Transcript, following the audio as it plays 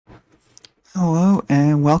Hello,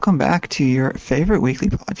 and welcome back to your favorite weekly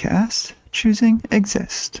podcast, Choosing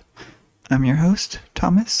Exist. I'm your host,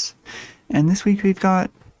 Thomas, and this week we've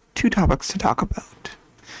got two topics to talk about.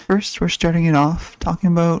 First, we're starting it off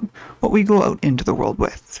talking about what we go out into the world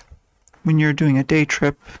with. When you're doing a day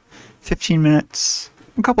trip, 15 minutes,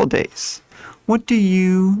 a couple days, what do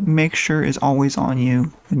you make sure is always on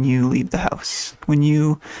you when you leave the house? When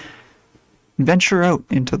you venture out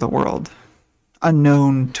into the world?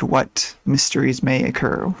 Unknown to what mysteries may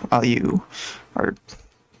occur while you are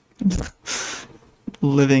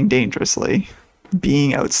living dangerously,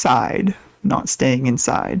 being outside, not staying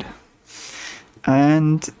inside.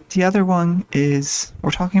 And the other one is we're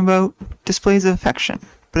talking about displays of affection,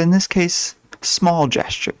 but in this case, small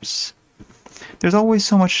gestures. There's always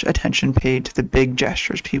so much attention paid to the big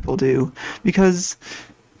gestures people do because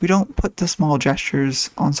we don't put the small gestures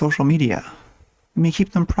on social media. We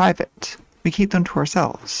keep them private. We keep them to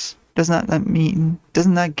ourselves. Doesn't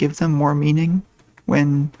that give them more meaning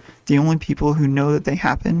when the only people who know that they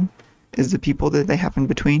happen is the people that they happen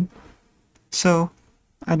between? So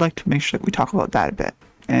I'd like to make sure that we talk about that a bit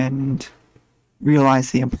and realize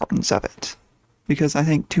the importance of it. Because I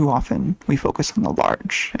think too often we focus on the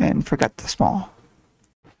large and forget the small.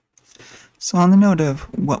 So on the note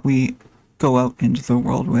of what we go out into the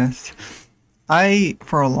world with, I,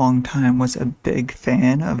 for a long time, was a big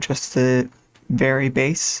fan of just the very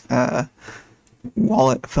base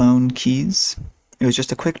wallet phone keys. It was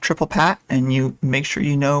just a quick triple pat, and you make sure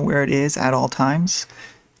you know where it is at all times.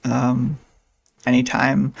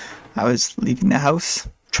 Anytime I was leaving the house,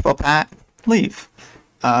 triple pat, leave.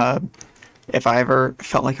 If I ever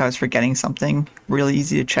felt like I was forgetting something, really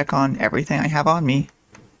easy to check on everything I have on me,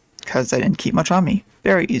 because I didn't keep much on me.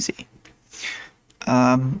 Very easy.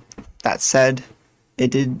 That said,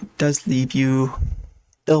 does leave you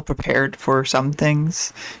ill prepared for some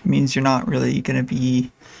things. It means you're not really going to be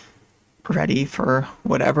ready for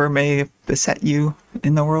whatever may beset you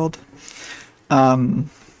in the world.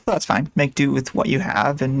 That's fine. Make do with what you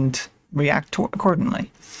have and react accordingly.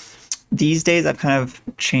 These days, I've kind of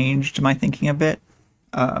changed my thinking a bit.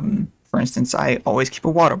 For instance, I always keep a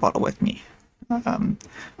water bottle with me.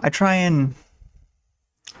 I try and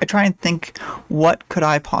think, what could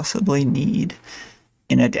I possibly need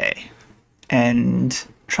in a day, and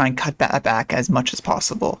try and cut that back as much as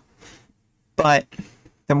possible. But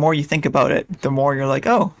the more you think about it, the more you're like,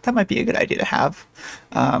 oh, that might be a good idea to have.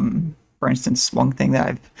 For instance, one thing that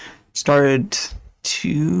I've started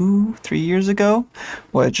 2-3 years ago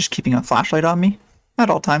was just keeping a flashlight on me at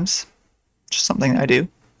all times. Just something that I do.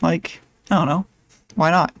 Like, I don't know. Why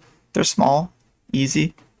not? They're small,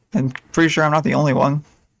 easy. I'm pretty sure I'm not the only one.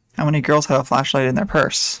 How many girls have a flashlight in their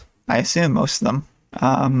purse? I assume most of them.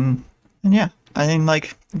 And yeah, I mean,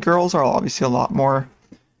 like, girls are obviously a lot more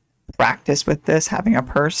practiced with this, having a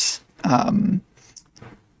purse.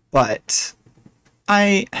 But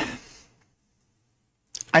I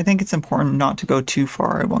think it's important not to go too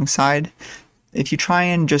far alongside. If you try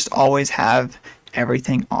and just always have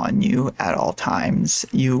everything on you at all times,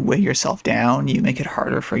 you weigh yourself down, you make it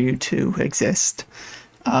harder for you to exist.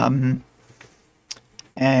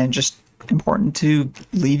 And just important to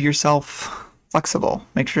leave yourself flexible.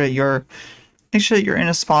 Make sure that you're in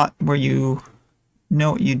a spot where you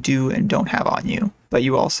know what you do and don't have on you, but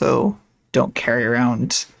you also don't carry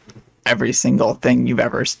around every single thing you've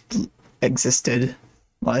ever existed.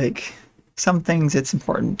 Like, some things it's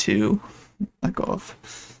important to let go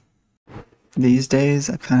of. These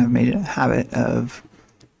days, I've kind of made it a habit of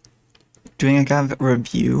doing a kind of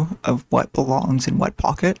review of what belongs in what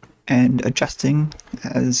pocket and adjusting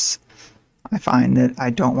as I find that I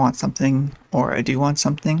don't want something or I do want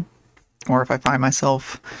something, or if I find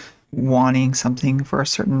myself wanting something for a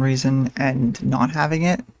certain reason and not having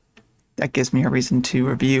it, that gives me a reason to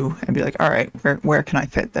review and be like, all right, where can I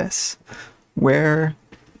fit this? Where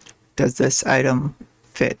does this item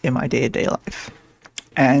fit in my day-to-day life?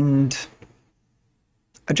 And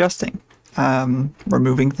adjusting,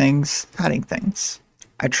 removing things, adding things.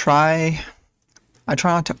 I try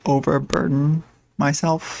not to overburden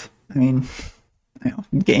myself. I mean,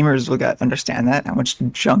 gamers will understand that. How much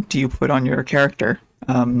junk do you put on your character?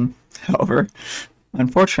 However,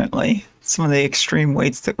 unfortunately, some of the extreme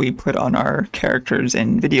weights that we put on our characters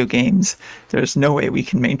in video games, there's no way we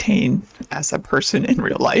can maintain as a person in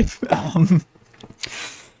real life.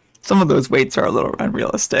 Some of those weights are a little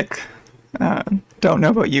unrealistic. Don't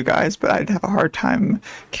know about you guys, but I'd have a hard time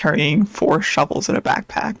carrying 4 shovels in a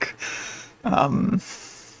backpack.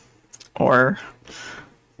 Or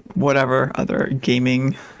whatever other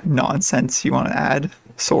gaming nonsense you want to add.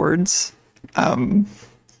 Swords.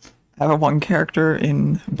 I I have one character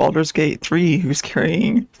in Baldur's Gate 3 who's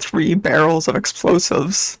carrying 3 barrels of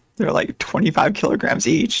explosives. They're like 25 kilograms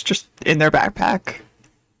each, just in their backpack.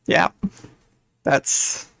 Yeah,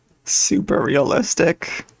 that's super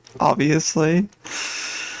realistic, obviously.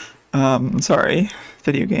 Sorry,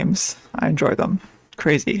 video games. I enjoy them.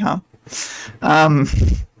 Crazy, huh? Um,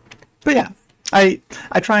 but yeah, I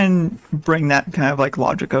try and bring that kind of like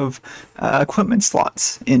logic of equipment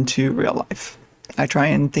slots into real life. I try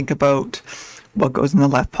and think about what goes in the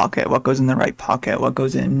left pocket, what goes in the right pocket, what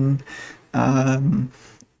goes in,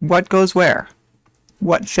 what goes where,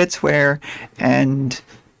 what fits where, and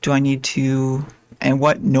do I need to, and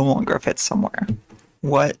what no longer fits somewhere,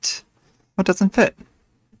 what doesn't fit.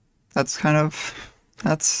 That's kind of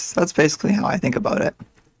that's basically how I think about it.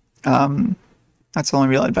 That's the only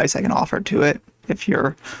real advice I can offer to it. If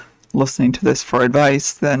you're listening to this for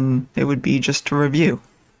advice, then it would be just to review.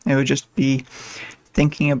 It would just be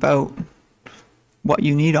thinking about what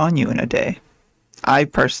you need on you in a day. I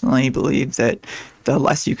personally believe that the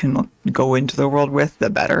less you can go into the world with, the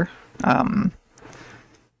better.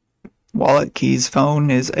 Wallet, keys, phone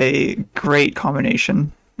is a great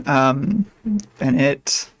combination, and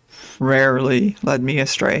it rarely led me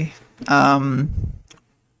astray.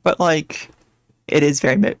 But like, it is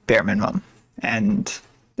very bare minimum, and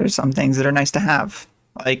there's some things that are nice to have.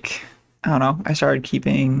 Like, I don't know, I started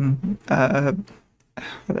keeping what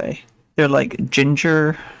are they? They're like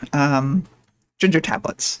ginger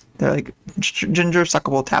tablets. They're like ginger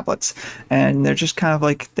suckable tablets, and they're just kind of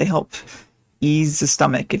like, they help ease the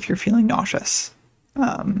stomach if you're feeling nauseous.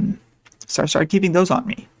 So I started keeping those on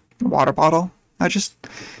me. A water bottle.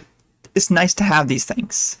 It's nice to have these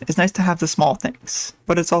things. It's nice to have the small things,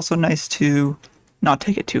 but it's also nice to not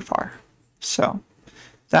take it too far. So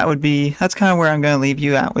that's kind of where I'm going to leave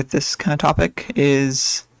you at with this kind of topic,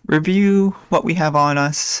 is review what we have on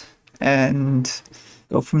us and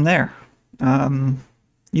go from there.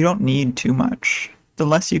 You don't need too much. The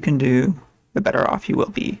less you can do, the better off you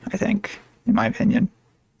will be, I think, in my opinion.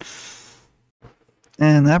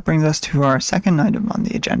 And that brings us to our second item on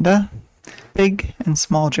the agenda: big and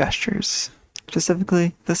small gestures,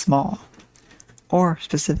 specifically the small, or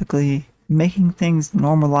specifically making things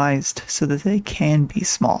normalized so that they can be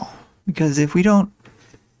small. Because if we don't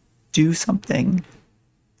do something,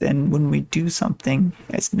 then when we do something,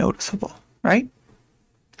 it's noticeable, right?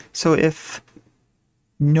 So if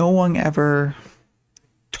no one ever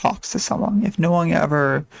talks to someone, if no one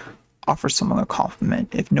ever offers someone a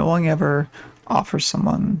compliment, if no one ever offers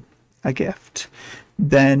someone a gift,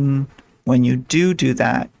 then when you do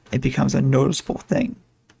that, it becomes a noticeable thing.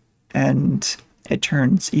 And it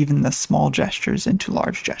turns even the small gestures into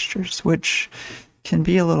large gestures, which can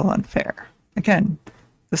be a little unfair. Again,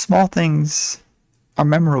 the small things are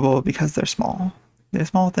memorable because they're small. The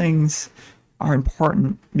small things are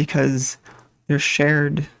important because they're a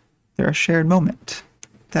shared moment.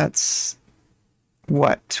 That's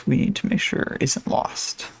what we need to make sure isn't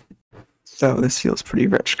lost. So this feels pretty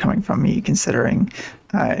rich coming from me, considering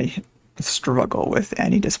I struggle with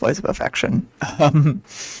any displays of affection.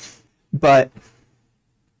 But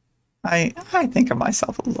I think of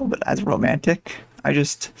myself a little bit as romantic. I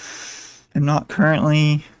just am not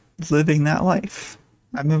currently living that life.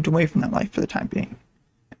 I've moved away from that life for the time being.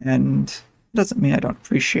 And it doesn't mean I don't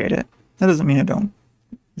appreciate it. That doesn't mean I don't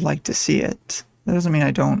like to see it. That doesn't mean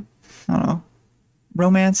I don't know.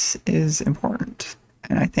 Romance is important.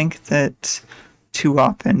 And I think that too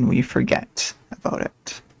often we forget about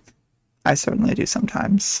it. I certainly do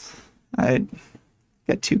sometimes. I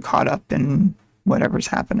get too caught up in whatever's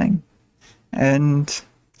happening. And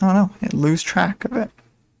I don't know, I lose track of it.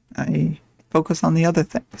 I focus on the other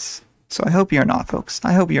things. So I hope you're not, folks.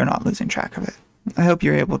 I hope you're not losing track of it. I hope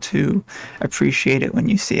you're able to appreciate it when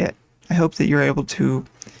you see it. I hope that you're able to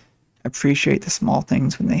appreciate the small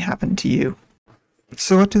things when they happen to you.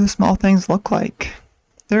 So what do the small things look like?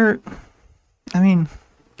 Look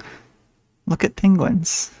at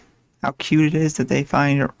penguins. How cute it is that they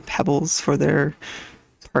find pebbles for their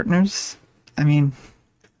partners.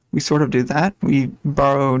 We sort of do that. We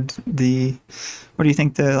borrowed what do you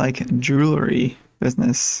think the jewelry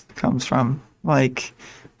business comes from?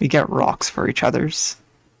 We get rocks for each other's.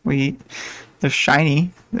 They're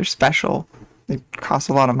shiny, they're special, they cost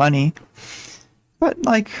a lot of money. But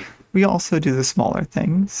we also do the smaller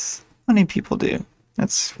things. Many people do.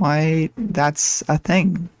 That's why that's a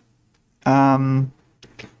thing.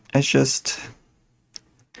 It's just,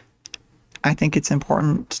 I think it's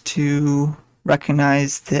important to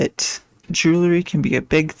recognize that jewelry can be a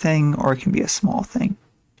big thing or it can be a small thing.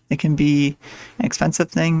 It can be an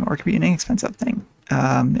expensive thing or it can be an inexpensive thing.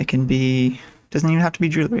 Doesn't even have to be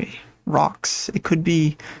jewelry. rocks. It could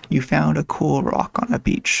be you found a cool rock on a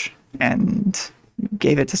beach and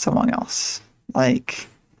gave it to someone else. Like,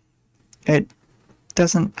 it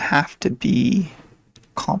doesn't have to be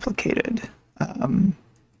complicated.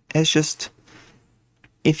 It's just,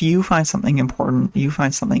 if you find something important, you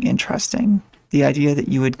find something interesting, the idea that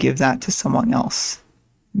you would give that to someone else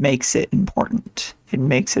makes it important. It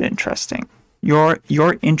makes it interesting. Your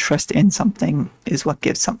interest in something is what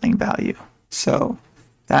gives something value. So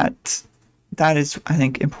that is, I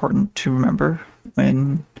think, important to remember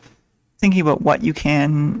when thinking about what you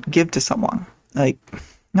can give to someone. Like,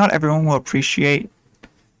 not everyone will appreciate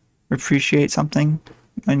something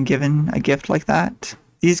when given a gift like that.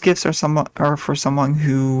 These gifts are for someone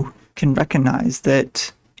who can recognize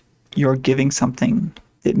that you're giving something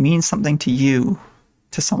that means something to you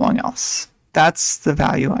to someone else. That's the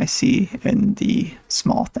value I see in the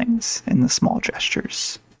small things, in the small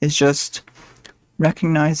gestures. It's just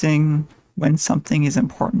recognizing when something is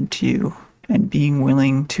important to you and being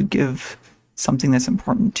willing to give something that's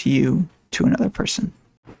important to you to another person.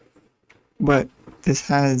 But this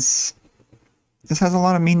has a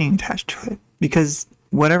lot of meaning attached to it, because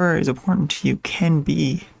whatever is important to you can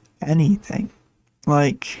be anything.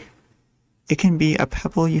 Like, it can be a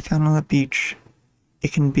pebble you found on the beach.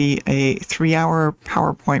 It can be a 3-hour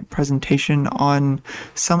PowerPoint presentation on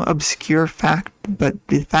some obscure fact, but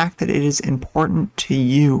the fact that it is important to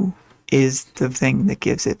you is the thing that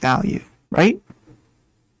gives it value, right?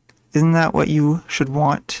 Isn't that what you should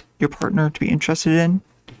want your partner to be interested in?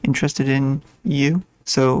 Interested in you?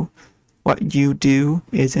 So what you do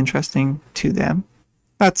is interesting to them.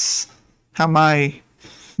 That's how my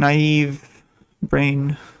naive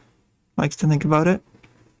brain likes to think about it.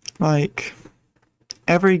 Like,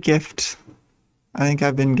 every gift I think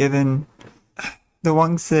I've been given, the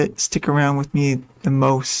ones that stick around with me the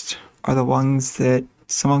most are the ones that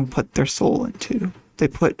someone put their soul into. They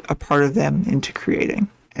put a part of them into creating.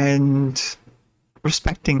 And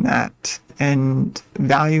respecting that and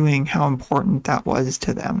valuing how important that was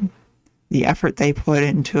to them, the effort they put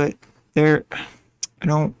into it.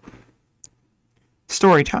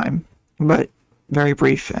 Story time, but very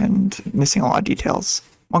brief and missing a lot of details.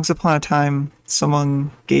 Once upon a time, someone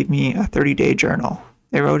gave me a 30-day journal.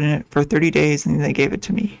 They wrote in it for 30 days and they gave it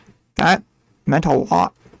to me. That meant a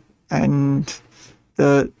lot. And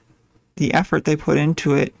the effort they put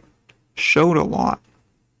into it showed a lot.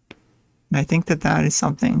 And I think that is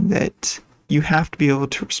something that you have to be able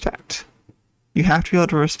to respect. You have to be able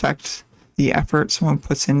to respect the effort someone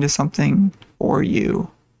puts into something for you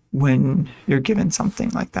when you're given something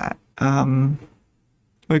like that.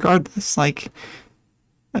 Regardless, like,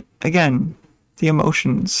 again, the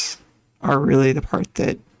emotions are really the part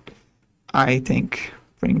that I think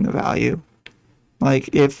bring the value. Like,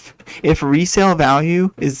 if resale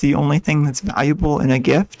value is the only thing that's valuable in a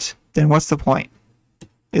gift, then what's the point?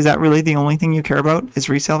 Is that really the only thing you care about, is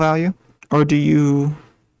resale value? Or do you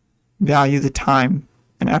value the time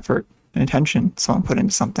and effort and attention someone put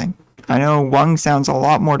into something? I know one sounds a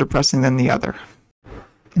lot more depressing than the other.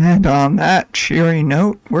 And on that cheery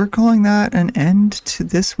note, we're calling that an end to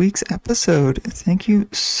this week's episode. Thank you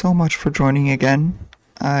so much for joining again.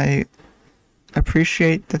 I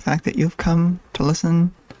appreciate the fact that you've come to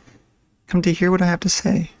listen, come to hear what I have to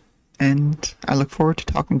say, and I look forward to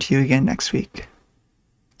talking to you again next week.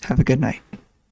 Have a good night.